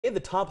The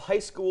top high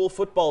school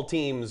football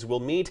teams will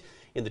meet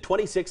in the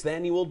 26th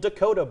annual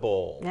Dakota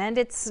Bowl. And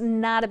it's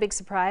not a big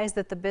surprise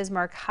that the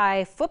Bismarck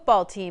High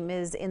football team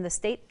is in the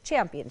state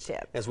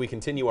championship. As we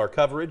continue our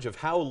coverage of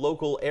how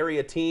local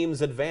area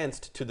teams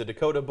advanced to the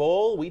Dakota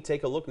Bowl, we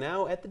take a look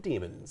now at the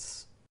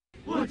Demons.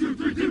 1, 2,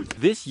 3, 2.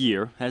 This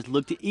year has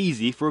looked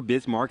easy for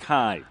Bismarck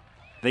High.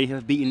 They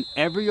have beaten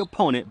every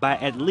opponent by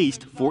at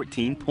least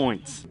 14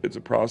 points. It's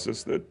a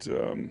process that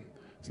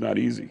it's not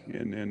easy,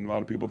 and a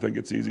lot of people think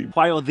it's easy.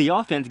 While the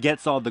offense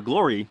gets all the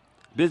glory,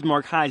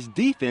 Bismarck High's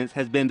defense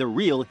has been the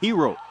real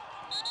hero.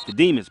 The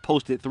Demons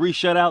posted 3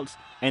 shutouts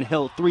and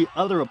held 3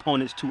 other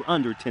opponents to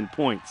under 10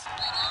 points.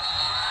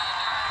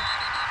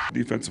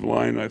 Defensive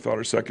line, I thought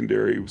our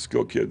secondary,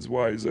 skill kids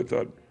wise, I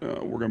thought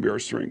were going to be our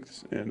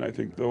strengths, and I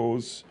think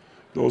those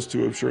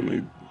two have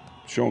certainly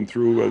shown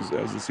through as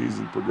the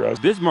season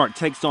progressed. Bismarck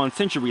takes on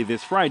Century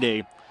this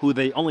Friday, who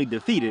they only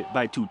defeated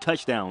by 2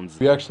 touchdowns.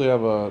 We actually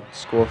have a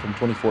score from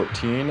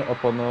 2014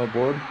 up on the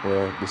board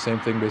where the same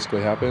thing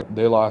basically happened.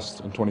 They lost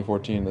in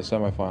 2014 in the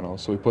semifinals,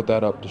 so we put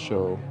that up to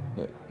show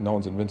that no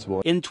one's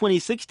invincible. In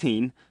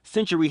 2016,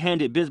 Century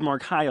handed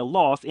Bismarck High a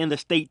loss in the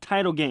state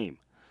title game,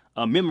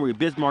 a memory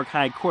Bismarck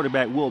High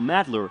quarterback Will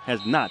Madler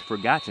has not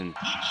forgotten.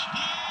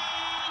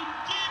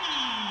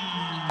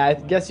 I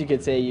guess you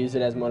could say use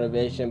it as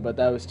motivation, but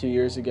that was 2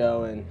 years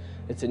ago, and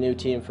it's a new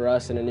team for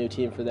us and a new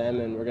team for them,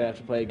 and we're going to have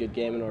to play a good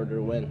game in order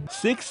to win.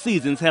 6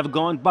 seasons have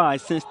gone by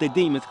since the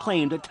Demons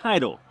claimed a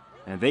title,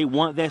 and they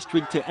want that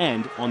streak to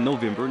end on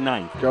November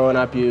 9th. Growing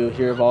up, you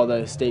hear of all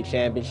the state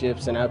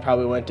championships, and I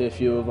probably went to a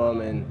few of them,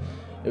 and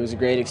it was a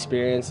great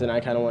experience, and I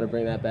kind of want to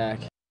bring that back.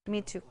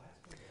 Me too.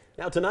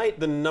 Now tonight,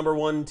 the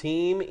 #1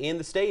 team in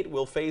the state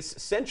will face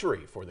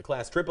Century for the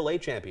Class AAA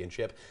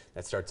Championship.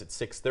 That starts at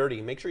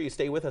 6:30. Make sure you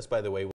stay with us, by the way.